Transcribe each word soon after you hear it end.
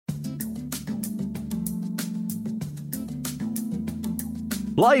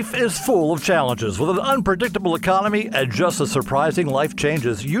Life is full of challenges. With an unpredictable economy and just as surprising life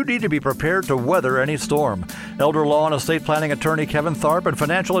changes, you need to be prepared to weather any storm. Elder law and estate planning attorney Kevin Tharpe and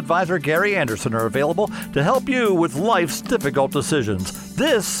financial advisor Gary Anderson are available to help you with life's difficult decisions.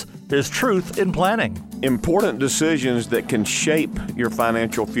 This is Truth in Planning. Important decisions that can shape your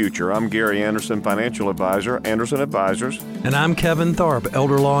financial future. I'm Gary Anderson, financial advisor, Anderson Advisors. And I'm Kevin Tharpe,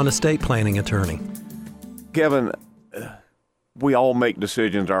 elder law and estate planning attorney. Kevin, we all make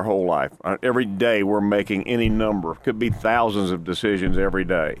decisions our whole life. Every day we're making any number. Could be thousands of decisions every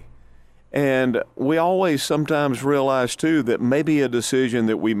day. And we always sometimes realize, too, that maybe a decision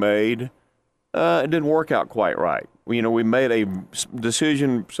that we made didn't work out quite right. We made a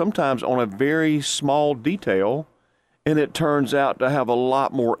decision sometimes on a very small detail, and it turns out to have a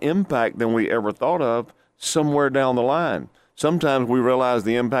lot more impact than we ever thought of somewhere down the line. Sometimes we realize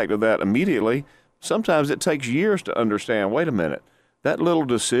the impact of that immediately. Sometimes it takes years to understand, wait a minute, that little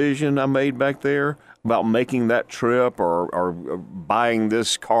decision I made back there about making that trip or buying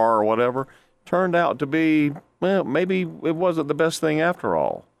this car or whatever turned out to be, well, maybe it wasn't the best thing after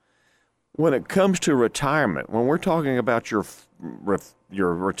all. When it comes to retirement, when we're talking about your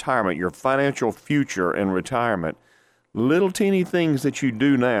retirement, your financial future in retirement, little teeny things that you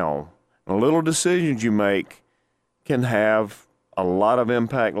do now, little decisions you make can have a lot of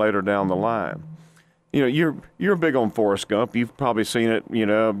impact later down the line. You're big on Forrest Gump. You've probably seen it,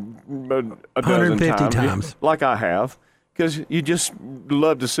 a dozen 150 times. Like I have, because you just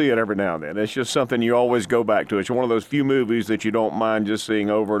love to see it every now and then. It's just something you always go back to. It's one of those few movies that you don't mind just seeing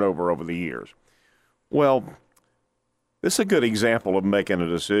over and over the years. Well, this is a good example of making a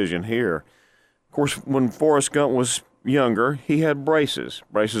decision here. Of course, when Forrest Gump was younger, he had braces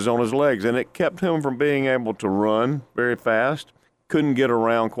on his legs, and it kept him from being able to run very fast, couldn't get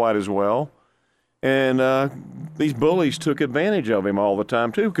around quite as well. And these bullies took advantage of him all the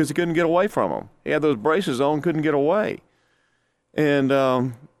time, too, because he couldn't get away from them. He had those braces on, couldn't get away. And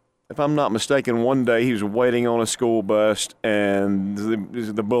if I'm not mistaken, one day he was waiting on a school bus, and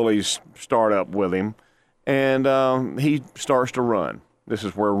the bullies start up with him, and he starts to run. This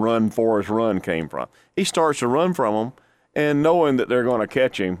is where Run, Forrest, Run came from. He starts to run from them, and knowing that they're going to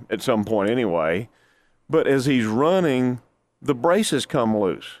catch him at some point anyway. But as he's running, the braces come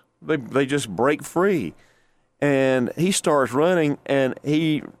loose. They just break free. And he starts running, and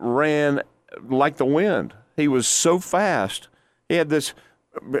he ran like the wind. He was so fast.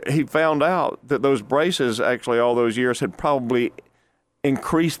 He found out that those braces, actually all those years, had probably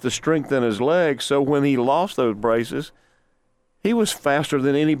increased the strength in his legs. So when he lost those braces, he was faster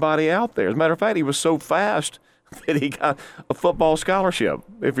than anybody out there. As a matter of fact, he was so fast that he got a football scholarship,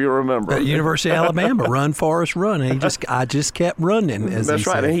 if you remember. At University of Alabama, Run, Forrest, Run. And I just kept running, as that's he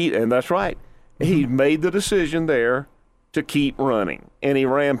right. said. That's right. He made the decision there to keep running. And he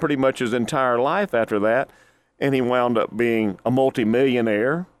ran pretty much his entire life after that. And he wound up being a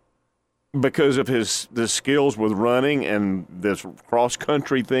multimillionaire because of the skills with running and this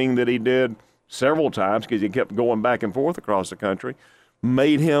cross-country thing that he did several times, because he kept going back and forth across the country,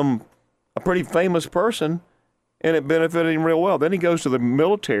 made him a pretty famous person. And it benefited him real well. Then he goes to the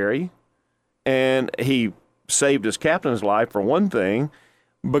military, and he saved his captain's life, for one thing,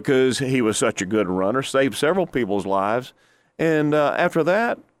 because he was such a good runner, saved several people's lives. And after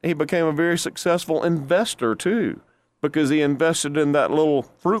that, he became a very successful investor, too, because he invested in that little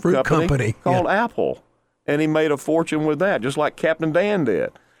fruit company called Apple. And he made a fortune with that, just like Captain Dan did.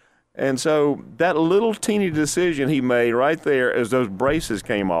 And so that little teeny decision he made right there as those braces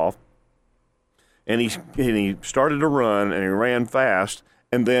came off, and he started to run, and he ran fast,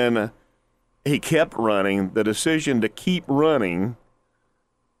 and then he kept running. The decision to keep running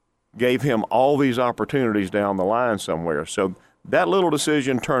gave him all these opportunities down the line somewhere. So that little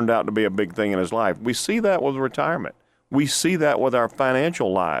decision turned out to be a big thing in his life. We see that with retirement. We see that with our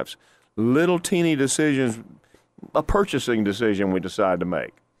financial lives. Little teeny decisions, a purchasing decision we decide to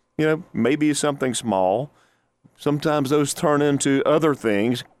make. Maybe something small. Sometimes those turn into other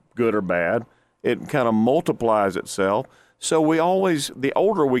things, good or bad. It kind of multiplies itself. So the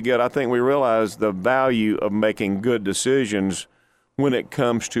older we get, I think we realize the value of making good decisions when it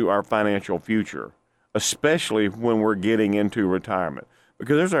comes to our financial future, especially when we're getting into retirement.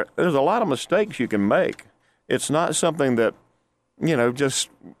 Because there's a lot of mistakes you can make. It's not something that, just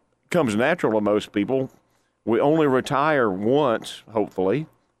comes natural to most people. We only retire once, hopefully,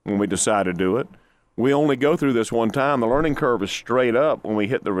 when we decide to do it. We only go through this one time. The learning curve is straight up when we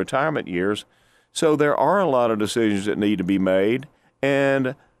hit the retirement years. So there are a lot of decisions that need to be made,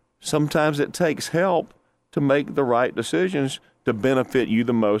 and sometimes it takes help to make the right decisions to benefit you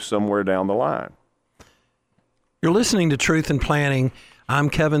the most somewhere down the line. You're listening to Truth in Planning. I'm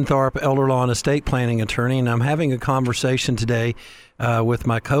Kevin Tharpe, elder law and estate planning attorney, and I'm having a conversation today with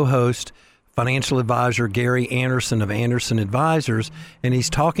my co-host, financial advisor Gary Anderson of Anderson Advisors, and he's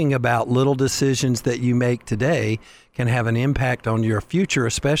talking about little decisions that you make today can have an impact on your future,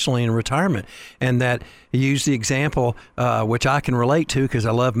 especially in retirement. And that he used the example, which I can relate to because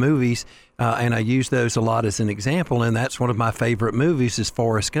I love movies, and I use those a lot as an example, and that's one of my favorite movies is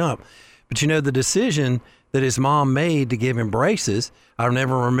Forrest Gump. But you know, the decision that his mom made to give him braces, I'll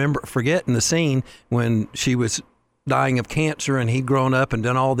never forgetting the scene when she was dying of cancer and he'd grown up and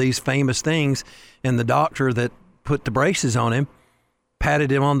done all these famous things, and the doctor that put the braces on him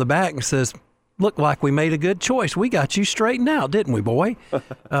patted him on the back and says, "Look like we made a good choice. We got you straightened out, didn't we, boy?"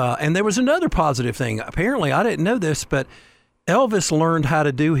 And there was another positive thing. Apparently, I didn't know this, but Elvis learned how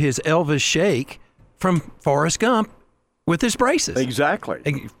to do his Elvis shake from Forrest Gump with his braces.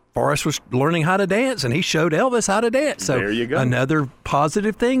 Exactly. Forrest was learning how to dance, and he showed Elvis how to dance. So there you go. Another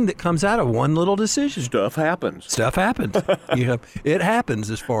positive thing that comes out of one little decision. Stuff happens. It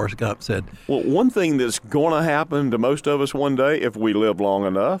happens, as Forrest Gump said. Well, one thing that's going to happen to most of us one day, if we live long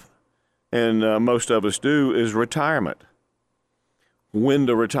enough, and most of us do, is retirement. When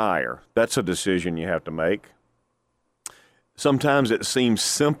to retire. That's a decision you have to make. Sometimes it seems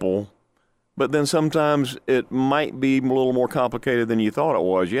simple, but then sometimes it might be a little more complicated than you thought it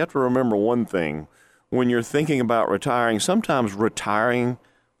was. You have to remember one thing. When you're thinking about retiring, sometimes retiring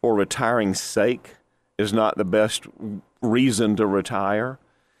for retiring's sake is not the best reason to retire.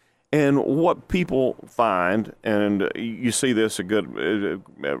 And what people find, and you see this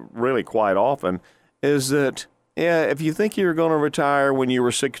really quite often, is that, if you think you're going to retire when you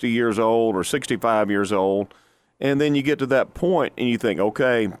were 60 years old or 65 years old, and then you get to that point and you think,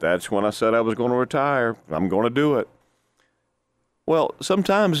 okay, that's when I said I was going to retire. I'm going to do it. Well,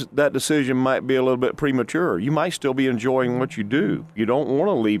 sometimes that decision might be a little bit premature. You might still be enjoying what you do. You don't want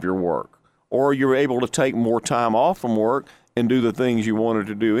to leave your work. Or you're able to take more time off from work and do the things you wanted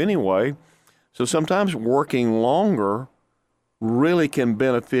to do anyway. So sometimes working longer really can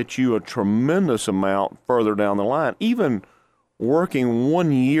benefit you a tremendous amount further down the line. Even working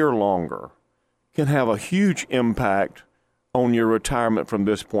 1 year longer can have a huge impact on your retirement from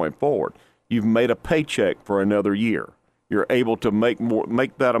this point forward. You've made a paycheck for another year. You're able to make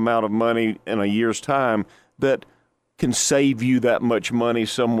that amount of money in a year's time that can save you that much money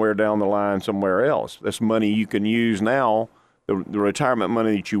somewhere down the line somewhere else. That's money you can use now, the retirement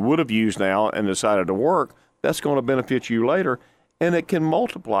money that you would have used now and decided to work, that's going to benefit you later, and it can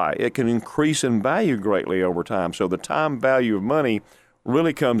multiply. It can increase in value greatly over time. So the time value of money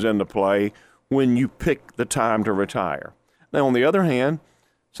really comes into play when you pick the time to retire. Now, on the other hand,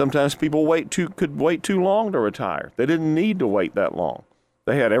 sometimes people could wait too long to retire. They didn't need to wait that long.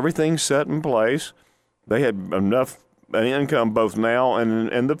 They had everything set in place. They had enough income both now and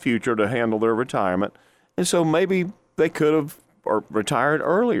in the future to handle their retirement. And so maybe they could have retired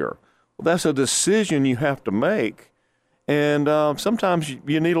earlier. Well, that's a decision you have to make. And sometimes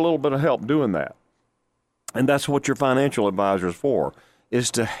you need a little bit of help doing that. And that's what your financial advisor is for,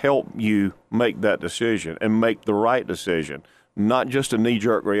 is to help you make that decision and make the right decision. Not just a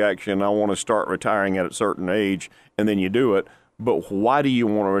knee-jerk reaction, I want to start retiring at a certain age, and then you do it. But why do you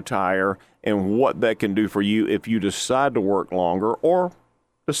want to retire and what that can do for you if you decide to work longer or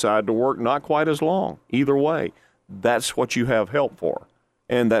decide to work not quite as long? Either way, that's what you have help for.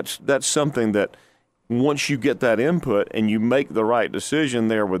 And that's something that once you get that input and you make the right decision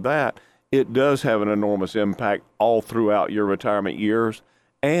there with that, it does have an enormous impact all throughout your retirement years,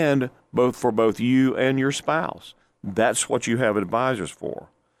 and for both you and your spouse. That's what you have advisors for.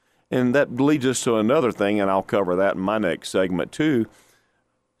 And that leads us to another thing, and I'll cover that in my next segment too,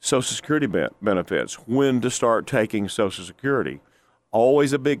 Social Security benefits. When to start taking Social Security.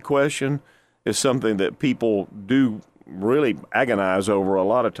 Always a big question. It's something that people do really agonize over a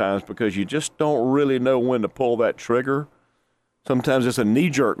lot of times because you just don't really know when to pull that trigger. Sometimes it's a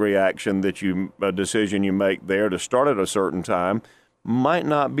knee-jerk reaction a decision you make there to start at a certain time might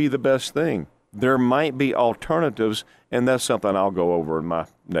not be the best thing. There might be alternatives, and that's something I'll go over in my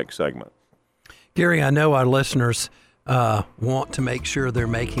next segment. Gary, I know our listeners want to make sure they're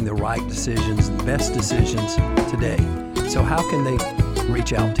making the right decisions, the best decisions today. So how can they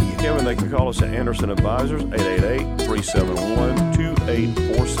reach out to you? Kevin, they can call us at Anderson Advisors,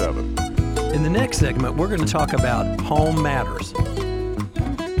 888-371-2847. In the next segment, we're going to talk about home matters.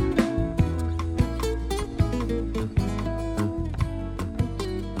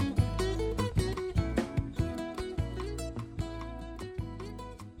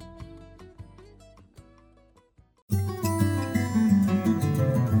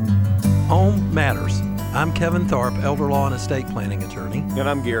 Home matters. I'm Kevin Tharpe, elder law and estate planning attorney. And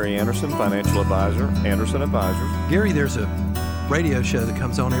I'm Gary Anderson, financial advisor, Anderson Advisors. Gary, there's a radio show that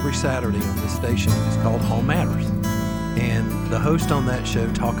comes on every Saturday on this station. It's called Home Matters. And the host on that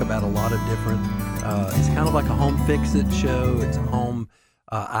show talk about a lot of different, it's kind of like a home fix-it show. It's a home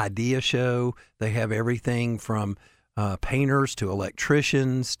idea show. They have everything from painters to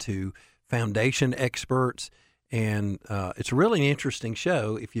electricians to foundation experts. And it's really an interesting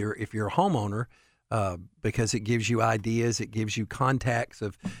show if you're a homeowner, because it gives you ideas, it gives you contacts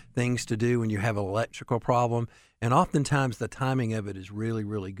of things to do when you have an electrical problem. And oftentimes the timing of it is really,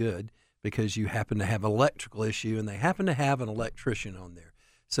 really good because you happen to have an electrical issue and they happen to have an electrician on there.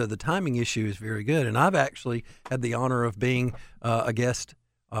 So the timing issue is very good. And I've actually had the honor of being a guest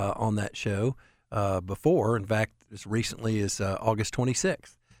on that show before. In fact, as recently as August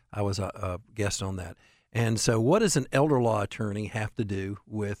 26th, I was a guest on that. And so what does an elder law attorney have to do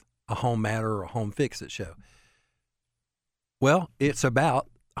with a home matter or a home fix-it show? Well, it's about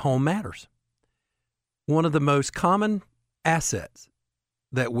home matters. One of the most common assets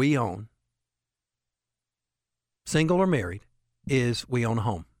that we own, single or married, is we own a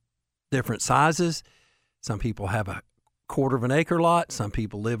home. Different sizes. Some people have a quarter of an acre lot. Some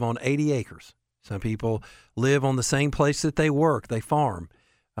people live on 80 acres. Some people live on the same place that they work. They farm.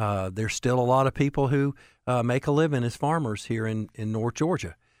 There's still a lot of people who make a living as farmers here in North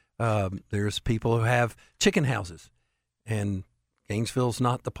Georgia. There's people who have chicken houses, and Gainesville's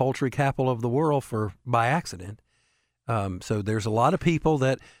not the poultry capital of the world by accident. So there's a lot of people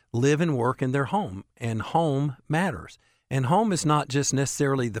that live and work in their home, and home matters. And home is not just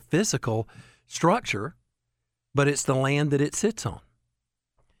necessarily the physical structure, but it's the land that it sits on.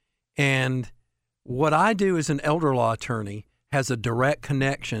 And what I do as an elder law attorney has a direct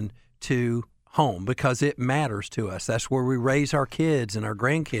connection to home because it matters to us. That's where we raise our kids and our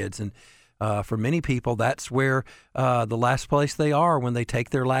grandkids. And for many people, that's where the last place they are when they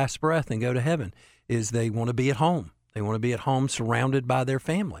take their last breath and go to heaven is they want to be at home. They want to be at home surrounded by their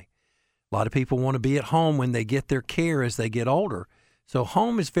family. A lot of people want to be at home when they get their care as they get older. So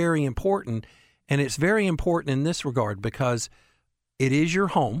home is very important, and it's very important in this regard because it is your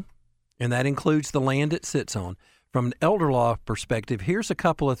home, and that includes the land it sits on. From an elder law perspective, here's a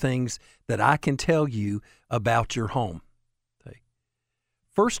couple of things that I can tell you about your home. Okay.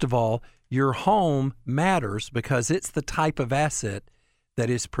 First of all, your home matters because it's the type of asset that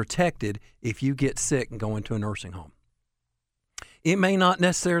is protected if you get sick and go into a nursing home. It may not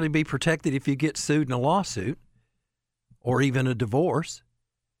necessarily be protected if you get sued in a lawsuit or even a divorce,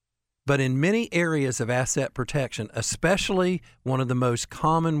 but in many areas of asset protection, especially one of the most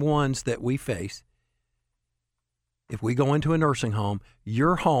common ones that we face, if we go into a nursing home,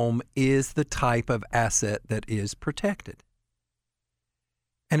 your home is the type of asset that is protected.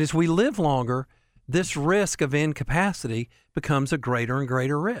 And as we live longer, this risk of incapacity becomes a greater and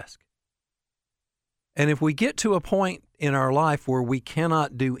greater risk. And if we get to a point in our life where we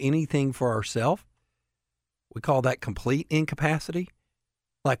cannot do anything for ourselves, we call that complete incapacity,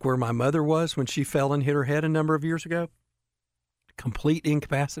 like where my mother was when she fell and hit her head a number of years ago, complete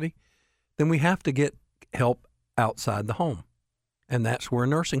incapacity, then we have to get help outside the home. And that's where a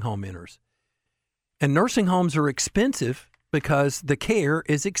nursing home enters. And nursing homes are expensive because the care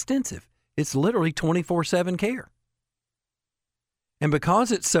is extensive. It's literally 24/7 care. And because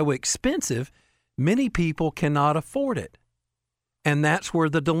it's so expensive, many people cannot afford it. And that's where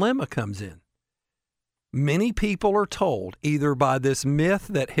the dilemma comes in. Many people are told, either by this myth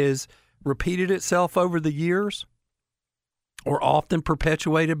that has repeated itself over the years, or often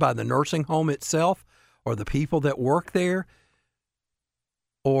perpetuated by the nursing home itself, or the people that work there,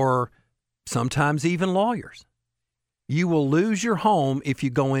 or sometimes even lawyers. You will lose your home if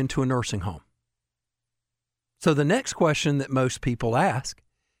you go into a nursing home. So the next question that most people ask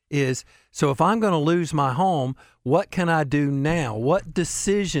is, so if I'm going to lose my home, what can I do now? What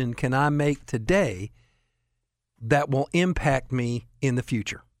decision can I make today that will impact me in the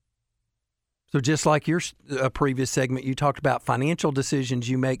future? So just like your previous segment, you talked about financial decisions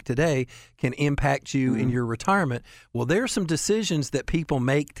you make today can impact you in your retirement. Well, there are some decisions that people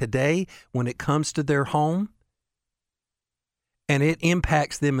make today when it comes to their home, and it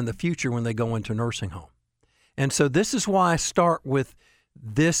impacts them in the future when they go into a nursing home. And so this is why I start with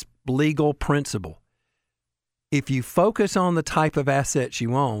this legal principle. If you focus on the type of assets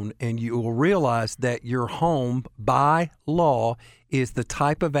you own, and you will realize that your home by law is the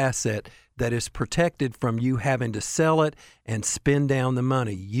type of asset that is protected from you having to sell it and spend down the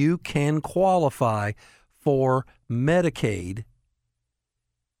money. You can qualify for Medicaid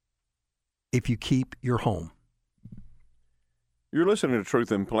if you keep your home. You're listening to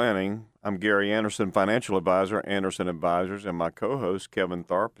Truth in Planning. I'm Gary Anderson, financial advisor, Anderson Advisors, and my co-host, Kevin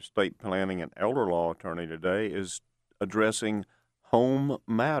Tharpe, estate planning and elder law attorney today, is addressing home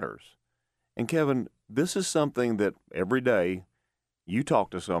matters. And Kevin, this is something that every day you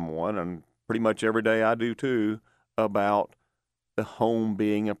talk to someone, and pretty much every day I do too, about the home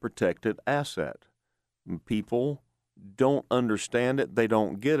being a protected asset. People don't understand it, they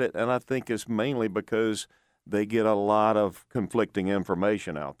don't get it, and I think it's mainly because they get a lot of conflicting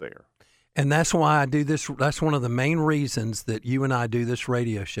information out there. And that's why I do this. That's one of the main reasons that you and I do this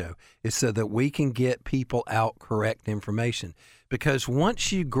radio show, is so that we can get people out correct information. Because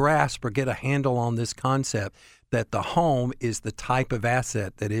once you grasp or get a handle on this concept that the home is the type of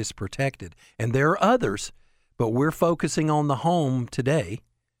asset that is protected, and there are others, but we're focusing on the home today.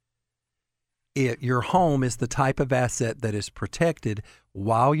 Your home is the type of asset that is protected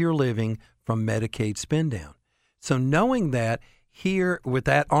while you're living from Medicaid spend down. So knowing that,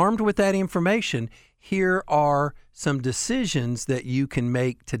 armed with that information, here are some decisions that you can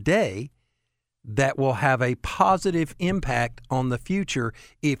make today that will have a positive impact on the future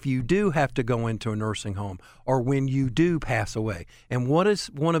if you do have to go into a nursing home or when you do pass away. And what is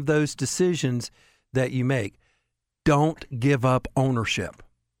one of those decisions that you make? Don't give up ownership.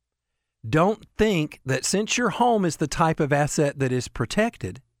 Don't think that since your home is the type of asset that is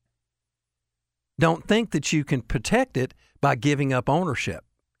protected, don't think that you can protect it by giving up ownership.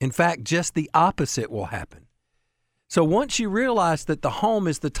 In fact, just the opposite will happen. So once you realize that the home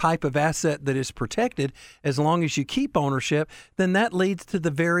is the type of asset that is protected, as long as you keep ownership, then that leads to the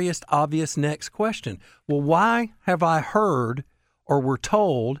various obvious next question. Well, why have I heard or were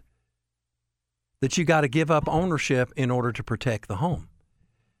told that you got to give up ownership in order to protect the home?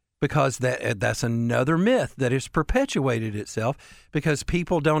 Because that's another myth that has perpetuated itself because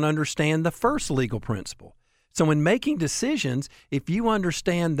people don't understand the first legal principle. So in making decisions, if you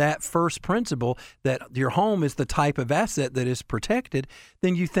understand that first principle, that your home is the type of asset that is protected,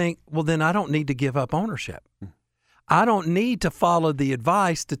 then you think, well, then I don't need to give up ownership. I don't need to follow the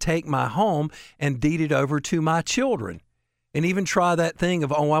advice to take my home and deed it over to my children and even try that thing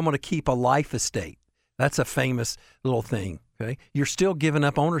of, I'm going to keep a life estate. That's a famous little thing. Okay? You're still giving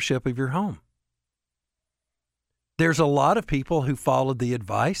up ownership of your home. There's a lot of people who followed the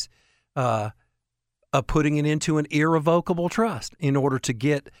advice of putting it into an irrevocable trust in order to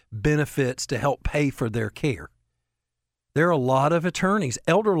get benefits to help pay for their care. There are a lot of attorneys,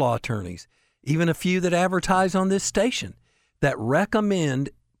 elder law attorneys, even a few that advertise on this station, that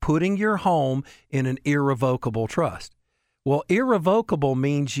recommend putting your home in an irrevocable trust. Well, irrevocable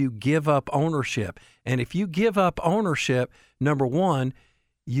means you give up ownership. And if you give up ownership, number one,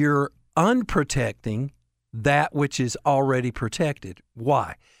 you're unprotecting that which is already protected.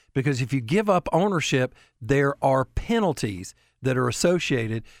 Why? Because if you give up ownership, there are penalties that are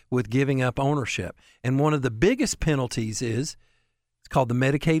associated with giving up ownership. And one of the biggest penalties it's called the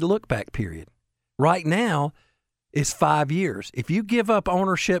Medicaid look-back period. Right now, it's 5 years. If you give up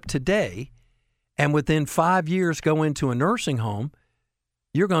ownership today, and within 5 years go into a nursing home,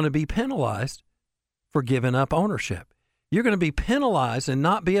 you're going to be penalized for giving up ownership. You're going to be penalized and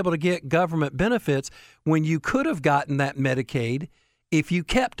not be able to get government benefits when you could have gotten that Medicaid if you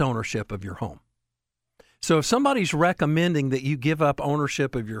kept ownership of your home. So if somebody's recommending that you give up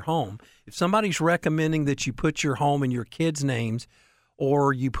ownership of your home, if somebody's recommending that you put your home in your kids' names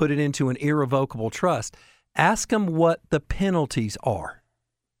or you put it into an irrevocable trust, ask them what the penalties are.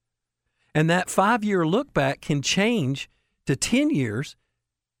 And that 5-year look back can change to 10 years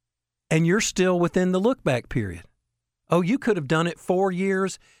and you're still within the look back period. Oh, you could have done it 4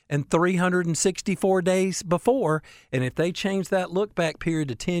 years and 364 days before. And if they change that look back period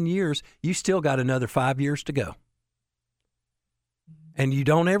to 10 years, you still got another 5 years to go. And you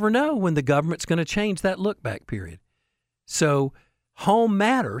don't ever know when the government's going to change that look back period. So home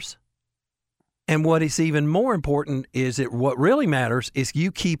matters. And what is even more important is what really matters is you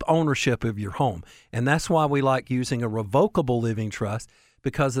keep ownership of your home. And that's why we like using a revocable living trust,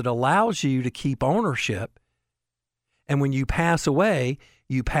 because it allows you to keep ownership. And when you pass away,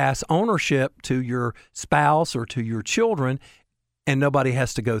 you pass ownership to your spouse or to your children, and nobody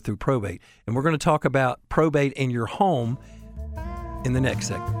has to go through probate. And we're going to talk about probate in your home in the next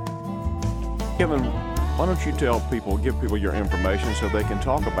segment. Kevin, why don't you give people your information so they can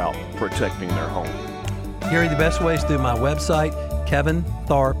talk about protecting their home? Gary, the best way is through my website,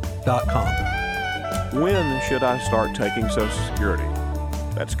 kevintharpe.com. When should I start taking Social Security?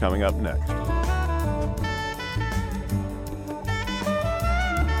 That's coming up next.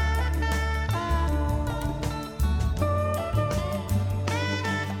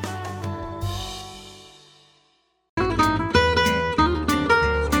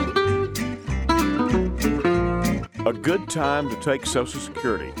 A good time to take Social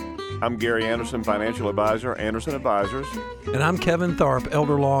Security. I'm Gary Anderson, financial advisor, Anderson Advisors. And I'm Kevin Tharpe,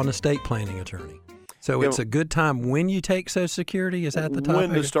 elder law and estate planning attorney. So it's a good time when you take Social Security? Is that the topic? When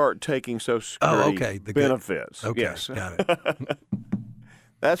to start taking Social Security benefits. Okay, yes. Got it.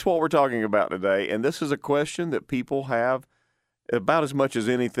 That's what we're talking about today. And this is a question that people have about as much as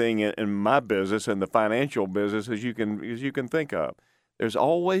anything in my business and the financial business as you can think of. There's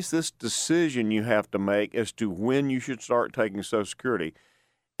always this decision you have to make as to when you should start taking Social Security.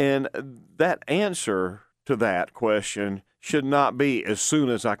 And that answer to that question should not be as soon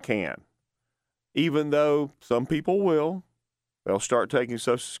as I can. Even though some people will, they'll start taking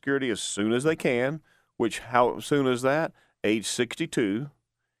Social Security as soon as they can, which how soon is that? Age 62,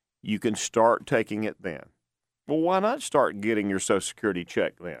 you can start taking it then. Well, why not start getting your Social Security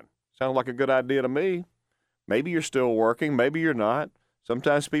check then? Sounds like a good idea to me. Maybe you're still working, maybe you're not.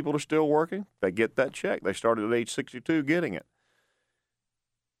 Sometimes people are still working. They get that check. They started at age 62 getting it.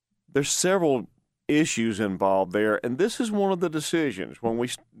 There's several issues involved there, and this is one of the decisions. When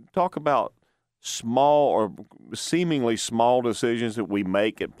we talk about small or seemingly small decisions that we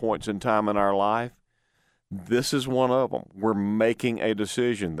make at points in time in our life, this is one of them. We're making a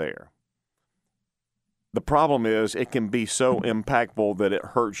decision there. The problem is it can be so impactful that it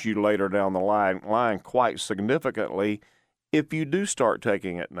hurts you later down the line quite significantly if you do start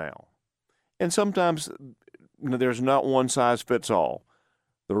taking it now. And sometimes there's not one size fits all.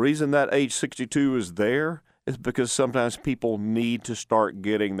 The reason that age 62 is there is because sometimes people need to start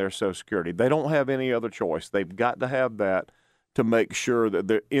getting their Social Security. They don't have any other choice. They've got to have that to make sure that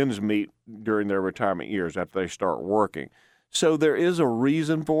their ends meet during their retirement years after they start working. So there is a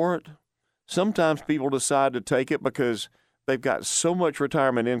reason for it. Sometimes people decide to take it because they've got so much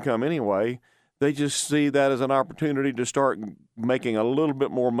retirement income anyway, they just see that as an opportunity to start making a little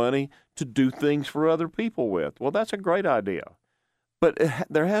bit more money to do things for other people with. Well, that's a great idea. But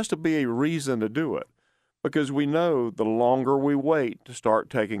there has to be a reason to do it. Because we know the longer we wait to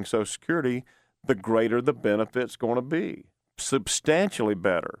start taking Social Security, the greater the benefit's going to be, substantially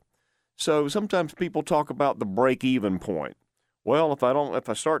better. So sometimes people talk about the break-even point. Well, if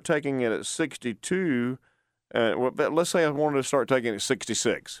I start taking it at 62, let's say I wanted to start taking it at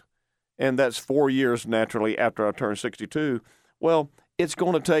 66, and that's 4 years naturally after I turn 62. Well, it's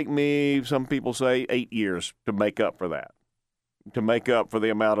going to take me, some people say, 8 years to make up for that. To make up for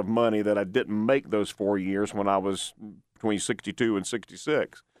the amount of money that I didn't make those 4 years when I was between 62 and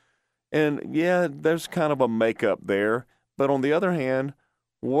 66. And yeah, there's kind of a makeup there. But on the other hand,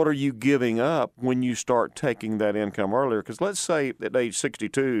 what are you giving up when you start taking that income earlier? Because let's say at age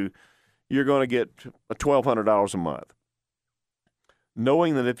 62, you're going to get $1,200 a month.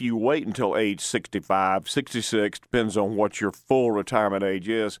 Knowing that if you wait until age 65, 66, depends on what your full retirement age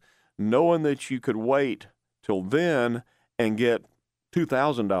is, knowing that you could wait till then and get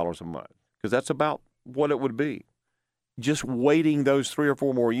 $2,000 a month, because that's about what it would be. Just waiting those 3 or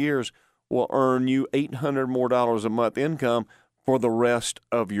 4 more years will earn you $800 more a month income for the rest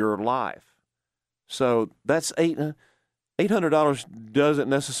of your life. So that's $800 doesn't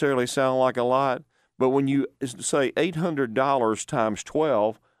necessarily sound like a lot, but when you say $800 times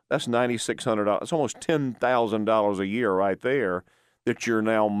 12, that's $9,600. It's almost $10,000 a year right there that you're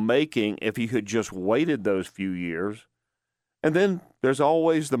now making if you had just waited those few years. And then there's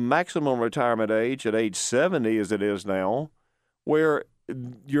always the maximum retirement age at age 70 as it is now, where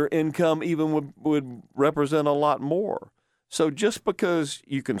your income even would represent a lot more. So just because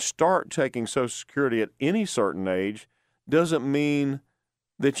you can start taking Social Security at any certain age doesn't mean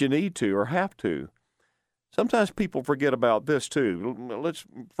that you need to or have to. Sometimes people forget about this too.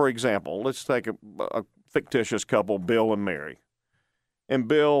 For example, let's take a fictitious couple, Bill and Mary. And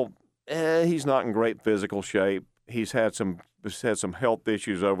Bill, he's not in great physical shape. He's had some health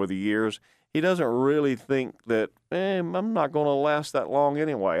issues over the years. He doesn't really think that, I'm not going to last that long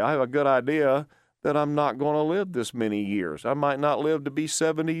anyway. I have a good idea that I'm not going to live this many years. I might not live to be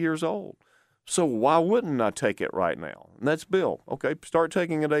 70 years old. So why wouldn't I take it right now? And that's Bill. Okay, start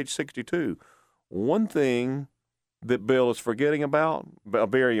taking at age 62. One thing that Bill is forgetting about, a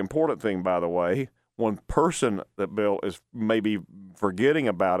very important thing, by the way, one person that Bill is maybe forgetting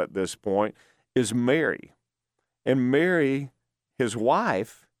about at this point is Mary. And Mary, his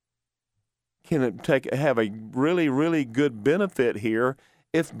wife, can have a really, really good benefit here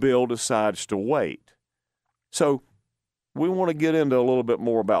if Bill decides to wait. So we want to get into a little bit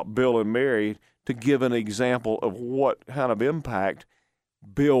more about Bill and Mary to give an example of what kind of impact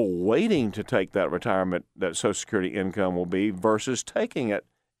Bill waiting to take that retirement, that Social Security income will be versus taking it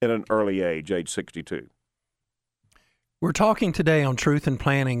at an early age 62. We're talking today on Truth in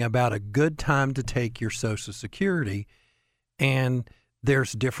Planning about a good time to take your Social Security, and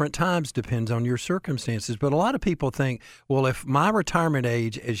there's different times, depends on your circumstances. But a lot of people think, well, if my retirement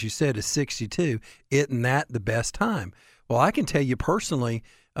age, as you said, is 62, isn't that the best time? Well, I can tell you personally,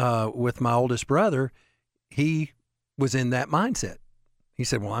 with my oldest brother, he was in that mindset. He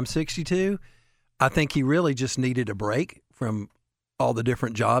said, well, I'm 62. I think he really just needed a break from all the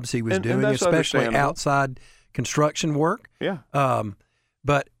different jobs he was doing, especially outside construction work. Yeah.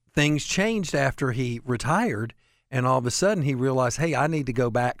 But things changed after he retired, and all of a sudden he realized, hey, I need to go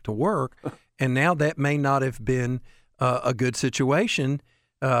back to work. And now that may not have been a good situation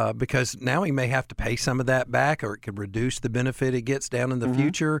because now he may have to pay some of that back, or it could reduce the benefit it gets down in the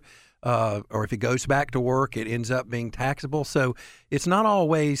future. Or if he goes back to work, it ends up being taxable. So it's not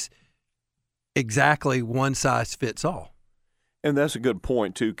always exactly one size fits all. And that's a good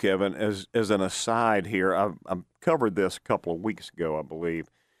point, too, Kevin. As an aside here, I covered this a couple of weeks ago, I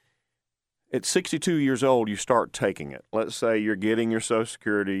believe. At 62 years old, you start taking it. Let's say you're getting your Social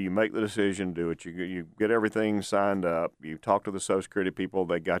Security. You make the decision to do it. You get everything signed up. You talk to the Social Security people.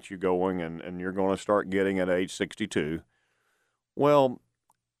 They got you going, and you're going to start getting at age 62. Well,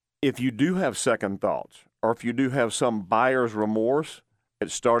 if you do have second thoughts, or if you do have some buyer's remorse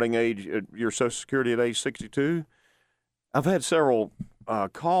at starting age, at your Social Security at age 62, I've had several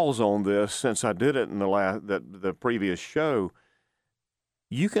calls on this since I did it in the previous show.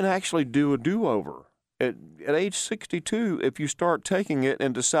 You can actually do a do-over. At age 62, if you start taking it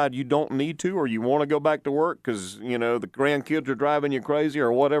and decide you don't need to, or you want to go back to work because, the grandkids are driving you crazy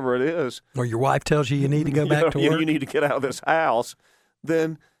or whatever it is. Or your wife tells you need to go back to work. You need to get out of this house.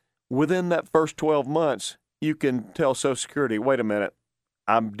 Then within that first 12 months, you can tell Social Security, wait a minute,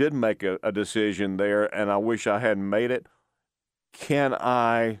 I did make a decision there and I wish I hadn't made it. Can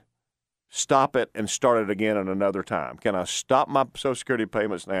I stop it and start it again at another time? Can I stop my Social Security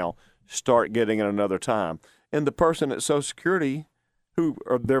payments now, start getting it another time? And the person at Social Security,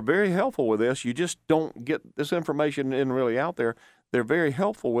 they're very helpful with this. You just don't get this information in really out there. They're very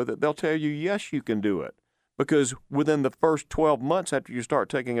helpful with it. They'll tell you, yes, you can do it. Because within the first 12 months after you start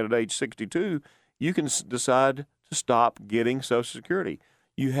taking it at age 62, you can decide to stop getting Social Security.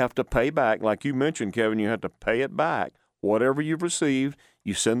 You have to pay back, like you mentioned, Kevin, you have to pay it back. Whatever you've received,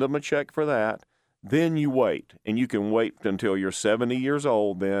 you send them a check for that. Then you wait, and you can wait until you're 70 years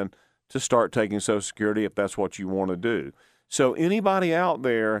old then to start taking Social Security if that's what you want to do. So anybody out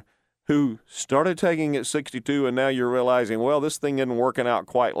there who started taking at 62 and now you're realizing, well, this thing isn't working out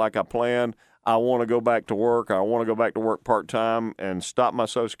quite like I planned, I want to go back to work, I want to go back to work part-time and stop my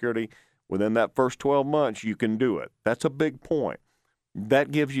Social Security, within that first 12 months, you can do it. That's a big point.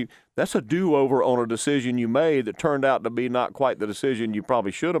 That's a do-over on a decision you made that turned out to be not quite the decision you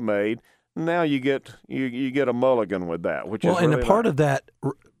probably should have made. Now you get a mulligan with that, which is really and a part of that,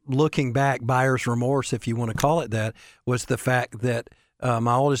 looking back, buyer's remorse, if you want to call it that, was the fact that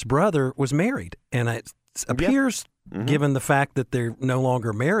my oldest brother was married, and it appears, given the fact that they're no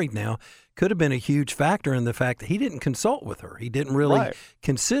longer married now, could have been a huge factor in the fact that he didn't consult with her. He didn't really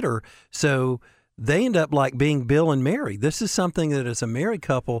consider. So they end up like being Bill and Mary. This is something that as a married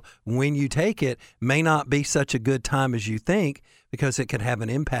couple, when you take it, may not be such a good time as you think because it could have an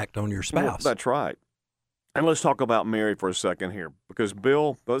impact on your spouse. Well, that's right. And let's talk about Mary for a second here, because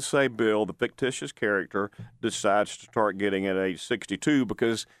let's say Bill, the fictitious character, decides to start getting at age 62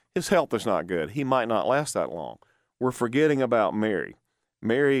 because his health is not good. He might not last that long. We're forgetting about Mary.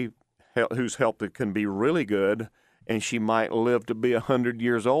 Mary, whose health can be really good, and she might live to be 100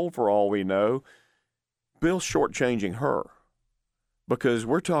 years old for all we know. Bill's shortchanging her because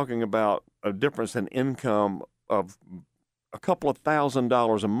we're talking about a difference in income of a couple of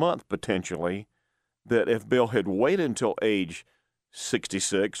 $1,000s a month potentially, that if Bill had waited until age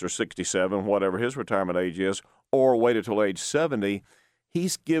 66 or 67, whatever his retirement age is, or waited till age 70,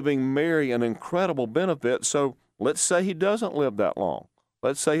 he's giving Mary an incredible benefit. So let's say he doesn't live that long.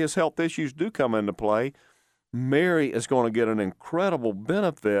 Let's say his health issues do come into play. Mary is going to get an incredible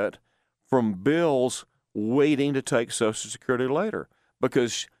benefit from Bill's waiting to take Social Security later,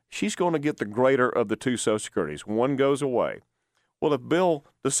 because she's going to get the greater of the two Social Securities. One goes away. Well, if Bill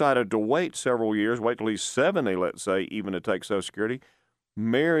decided to wait several years, wait till he's 70, let's say, even to take Social Security,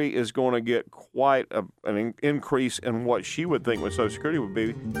 Mary is going to get quite an increase in what she would think with Social Security would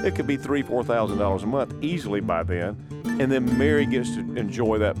be. It could be $3,000, $4,000 a month easily by then. And then Mary gets to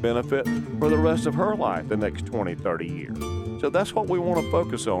enjoy that benefit for the rest of her life, the next 20, 30 years. So that's what we want to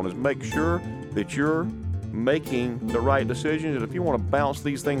focus on, is make sure that you're making the right decisions. And if you want to bounce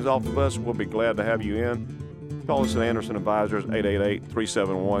these things off of us, we'll be glad to have you in. Call us at Anderson Advisors,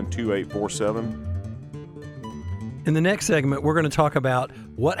 888-371-2847. In the next segment, we're going to talk about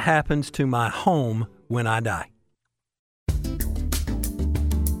what happens to my home when I die.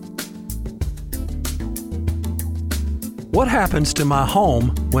 What happens to my home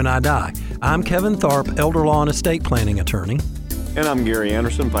when I die? I'm Kevin Tharpe, elder law and estate planning attorney. And I'm Gary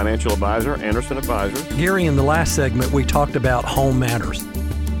Anderson, financial advisor, Anderson Advisors. Gary, in the last segment, we talked about home matters.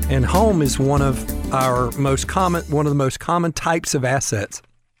 And home is one of the most common types of assets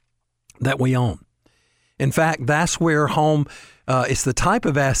that we own. In fact, that's where home is the type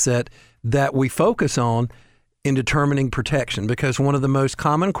of asset that we focus on in determining protection, because one of the most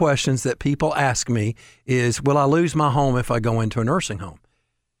common questions that people ask me is, will I lose my home if I go into a nursing home?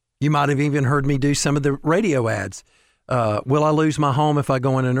 You might have even heard me do some of the radio ads. Will I lose my home if I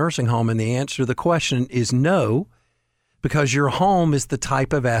go in a nursing home? And the answer to the question is no, because your home is the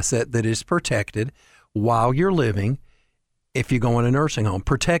type of asset that is protected while you're living if you go in a nursing home.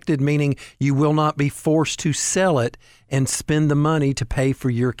 Protected meaning you will not be forced to sell it and spend the money to pay for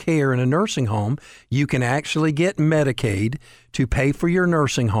your care in a nursing home. You can actually get Medicaid to pay for your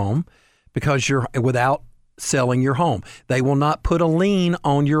nursing home because you're without selling your home. They will not put a lien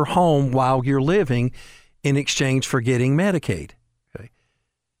on your home while you're living in exchange for getting Medicaid.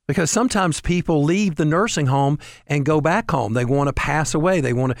 Because sometimes people leave the nursing home and go back home. They want to pass away.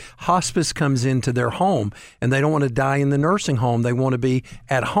 Hospice comes into their home and they don't want to die in the nursing home. They want to be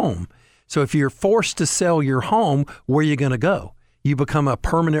at home. So if you're forced to sell your home, where are you going to go? You become a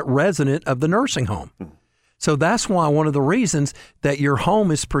permanent resident of the nursing home. So that's why one of the reasons that your home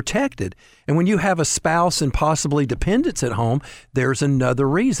is protected. And when you have a spouse and possibly dependents at home, there's another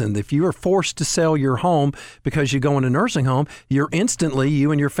reason. If you are forced to sell your home because you go in a nursing home, you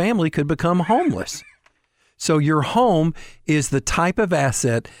and your family could become homeless. So your home is the type of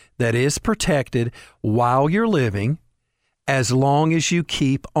asset that is protected while you're living, as long as you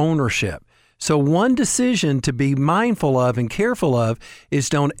keep ownership. So one decision to be mindful of and careful of is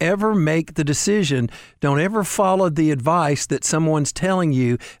don't ever make the decision, don't ever follow the advice that someone's telling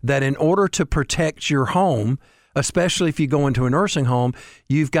you that in order to protect your home, especially if you go into a nursing home,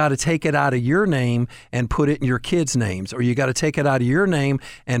 you've got to take it out of your name and put it in your kids' names, or you got to take it out of your name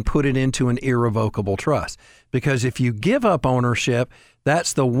and put it into an irrevocable trust. Because if you give up ownership,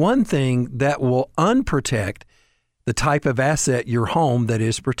 that's the one thing that will unprotect the type of asset, your home, that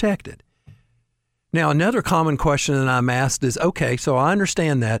is protected. Now, another common question that I'm asked is, okay, so I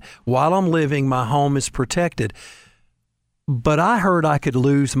understand that while I'm living, my home is protected, but I heard I could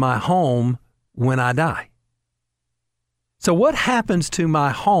lose my home when I die. So what happens to my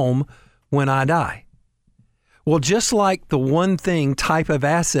home when I die? Well, just like the one thing type of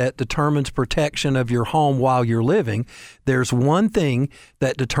asset determines protection of your home while you're living, there's one thing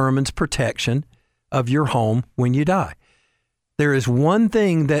that determines protection of your home when you die. There is one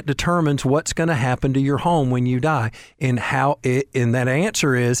thing that determines what's going to happen to your home when you die, and that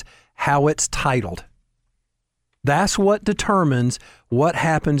answer is how it's titled. That's what determines what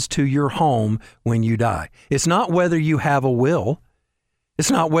happens to your home when you die. It's not whether you have a will.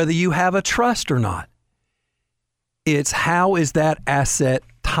 It's not whether you have a trust or not. It's how is that asset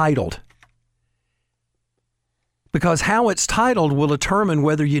titled. Because how it's titled will determine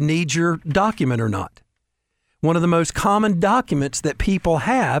whether you need your document or not. One of the most common documents that people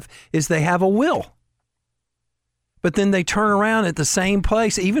have is they have a will. But then they turn around at the same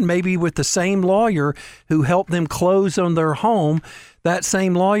place, even maybe with the same lawyer who helped them close on their home. That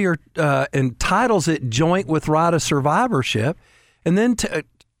same lawyer entitles it joint with right of survivorship, and then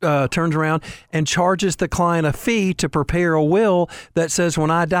turns around and charges the client a fee to prepare a will that says,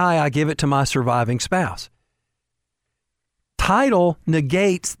 when I die, I give it to my surviving spouse. Title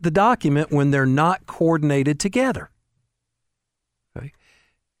negates the document when they're not coordinated together. Okay?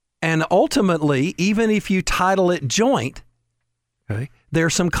 And ultimately, even if you title it joint, okay, there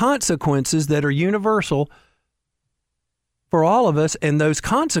are some consequences that are universal for all of us, and those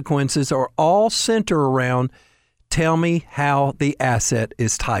consequences are all centered around, tell me how the asset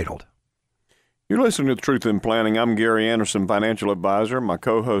is titled. You're listening to Truth in Planning. I'm Gary Anderson, financial advisor. My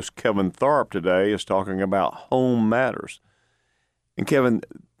co-host Kevin Tharpe today is talking about home matters. And Kevin,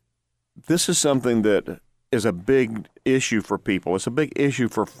 this is something that is a big issue for people. It's a big issue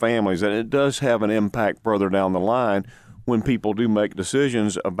for families, and it does have an impact further down the line when people do make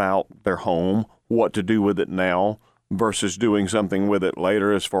decisions about their home, what to do with it now versus doing something with it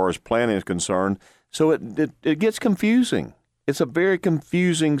later as far as planning is concerned. So it gets confusing. It's a very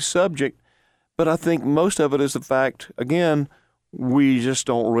confusing subject, but I think most of it is the fact, again, we just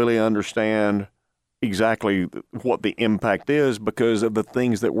don't really understand exactly what the impact is because of the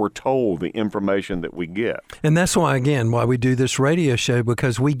things that we're told, the information that we get. And that's why we do this radio show,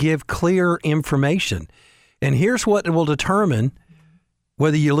 because we give clear information. And here's what will determine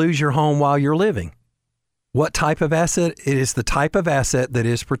whether you lose your home while you're living. What type of asset? It is the type of asset that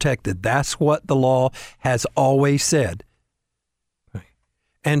is protected. That's what the law has always said.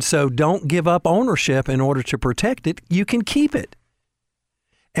 And so don't give up ownership in order to protect it. You can keep it.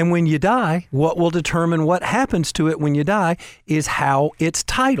 And when you die, what will determine what happens to it when you die is how it's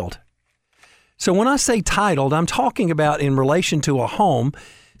titled. So when I say titled, I'm talking about in relation to a home.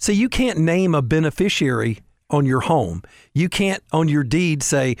 So you can't name a beneficiary on your home. You can't on your deed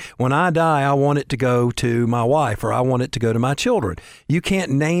say, when I die, I want it to go to my wife or I want it to go to my children. You can't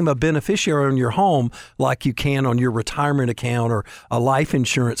name a beneficiary on your home like you can on your retirement account or a life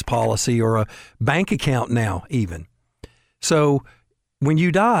insurance policy or a bank account now even. So when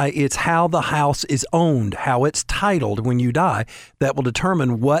you die, it's how the house is owned, how it's titled when you die that will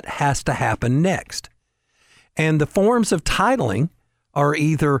determine what has to happen next. And the forms of titling are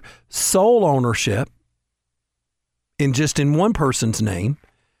either sole ownership, in one person's name,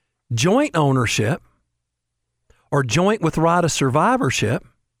 joint ownership, or joint with right of survivorship,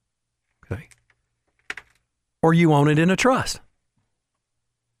 okay, or you own it in a trust.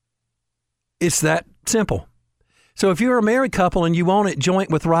 It's that simple. So if you're a married couple and you own it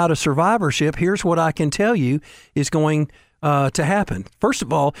joint with right of survivorship, here's what I can tell you is going to happen. First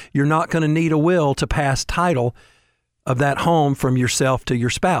of all, you're not going to need a will to pass title of that home from yourself to your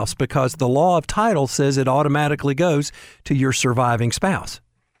spouse because the law of title says it automatically goes to your surviving spouse.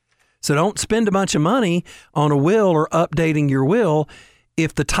 So don't spend a bunch of money on a will or updating your will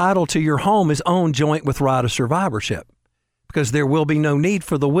if the title to your home is owned joint with right of survivorship because there will be no need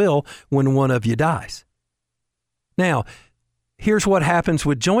for the will when one of you dies. Now, here's what happens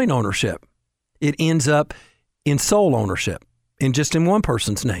with joint ownership. It ends up in sole ownership, in one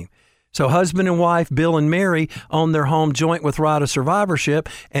person's name. So husband and wife, Bill and Mary, own their home joint with right of survivorship,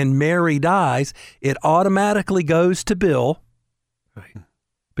 and Mary dies. It automatically goes to Bill, right,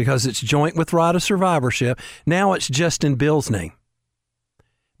 because it's joint with right of survivorship. Now it's just in Bill's name.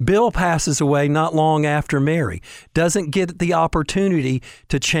 Bill passes away not long after Mary, doesn't get the opportunity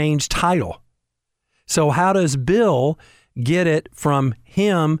to change title. So how does Bill get it from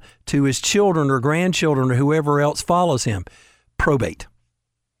him to his children or grandchildren or whoever else follows him? Probate.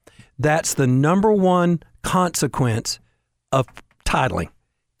 That's the number one consequence of titling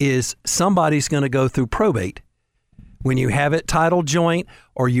is somebody's going to go through probate when you have it titled joint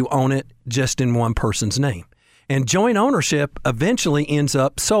or you own it just in one person's name. And joint ownership eventually ends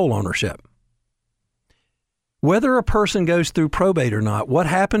up sole ownership. Whether a person goes through probate or not, what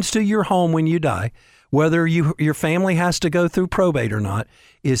happens to your home when you die, whether your family has to go through probate or not,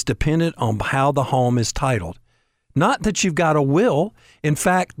 is dependent on how the home is titled. Not that you've got a will. In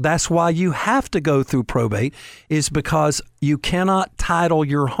fact, that's why you have to go through probate, is because you cannot title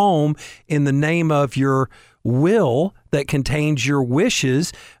your home in the name of your will that contains your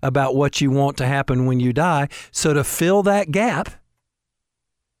wishes about what you want to happen when you die. So to fill that gap,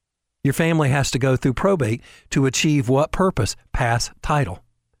 your family has to go through probate to achieve what purpose? Pass title.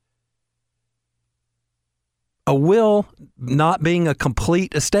 A will not being a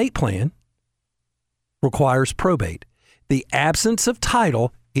complete estate plan requires probate. The absence of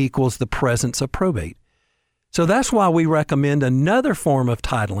title equals the presence of probate. So that's why we recommend another form of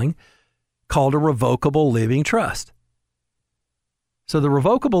titling called a revocable living trust. So the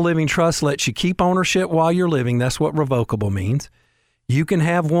revocable living trust lets you keep ownership while you're living. That's what revocable means. You can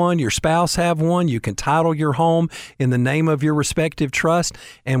have one, your spouse have one, you can title your home in the name of your respective trust,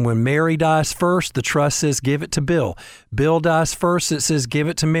 and when Mary dies first, the trust says give it to Bill. Bill dies first, it says give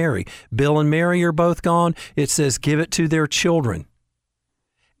it to Mary. Bill and Mary are both gone, it says give it to their children.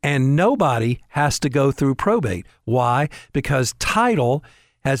 And nobody has to go through probate. Why? Because title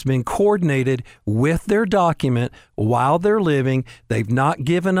has been coordinated with their document while they're living. They've not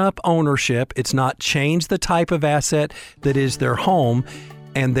given up ownership. It's not changed the type of asset that is their home,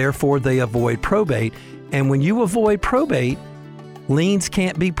 and therefore they avoid probate. And when you avoid probate, liens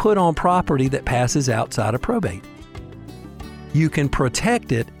can't be put on property that passes outside of probate. You can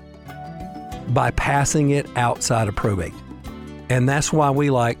protect it by passing it outside of probate. And that's why we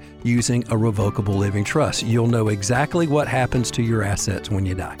like using a revocable living trust. You'll know exactly what happens to your assets when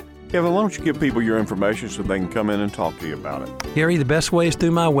you die. Kevin, why don't you give people your information so they can come in and talk to you about it? Gary, the best way is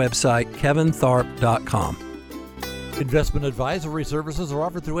through my website, kevintharpe.com. Investment advisory services are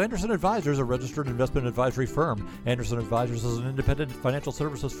offered through Anderson Advisors, a registered investment advisory firm. Anderson Advisors is an independent financial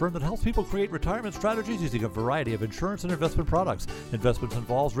services firm that helps people create retirement strategies using a variety of insurance and investment products. Investments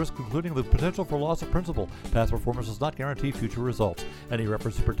involves risk, including the potential for loss of principal. Past performance does not guarantee future results. Any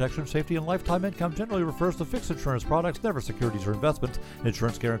reference to protection, safety, and lifetime income generally refers to fixed insurance products, never securities or investments.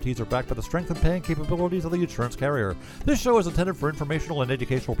 Insurance guarantees are backed by the strength and paying capabilities of the insurance carrier. This show is intended for informational and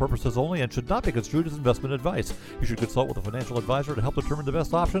educational purposes only and should not be construed as investment advice. You should consult with a financial advisor to help determine the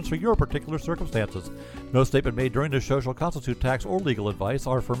best options for your particular circumstances. No statement made during this show shall constitute tax or legal advice.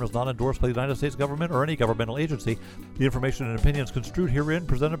 Our firm is not endorsed by the United States government or any governmental agency. The information and opinions construed herein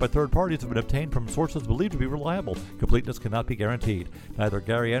presented by third parties have been obtained from sources believed to be reliable. Completeness cannot be guaranteed. Neither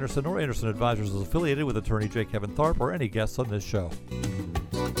Gary Anderson nor Anderson Advisors is affiliated with attorney J. Kevin Tharpe or any guests on this show.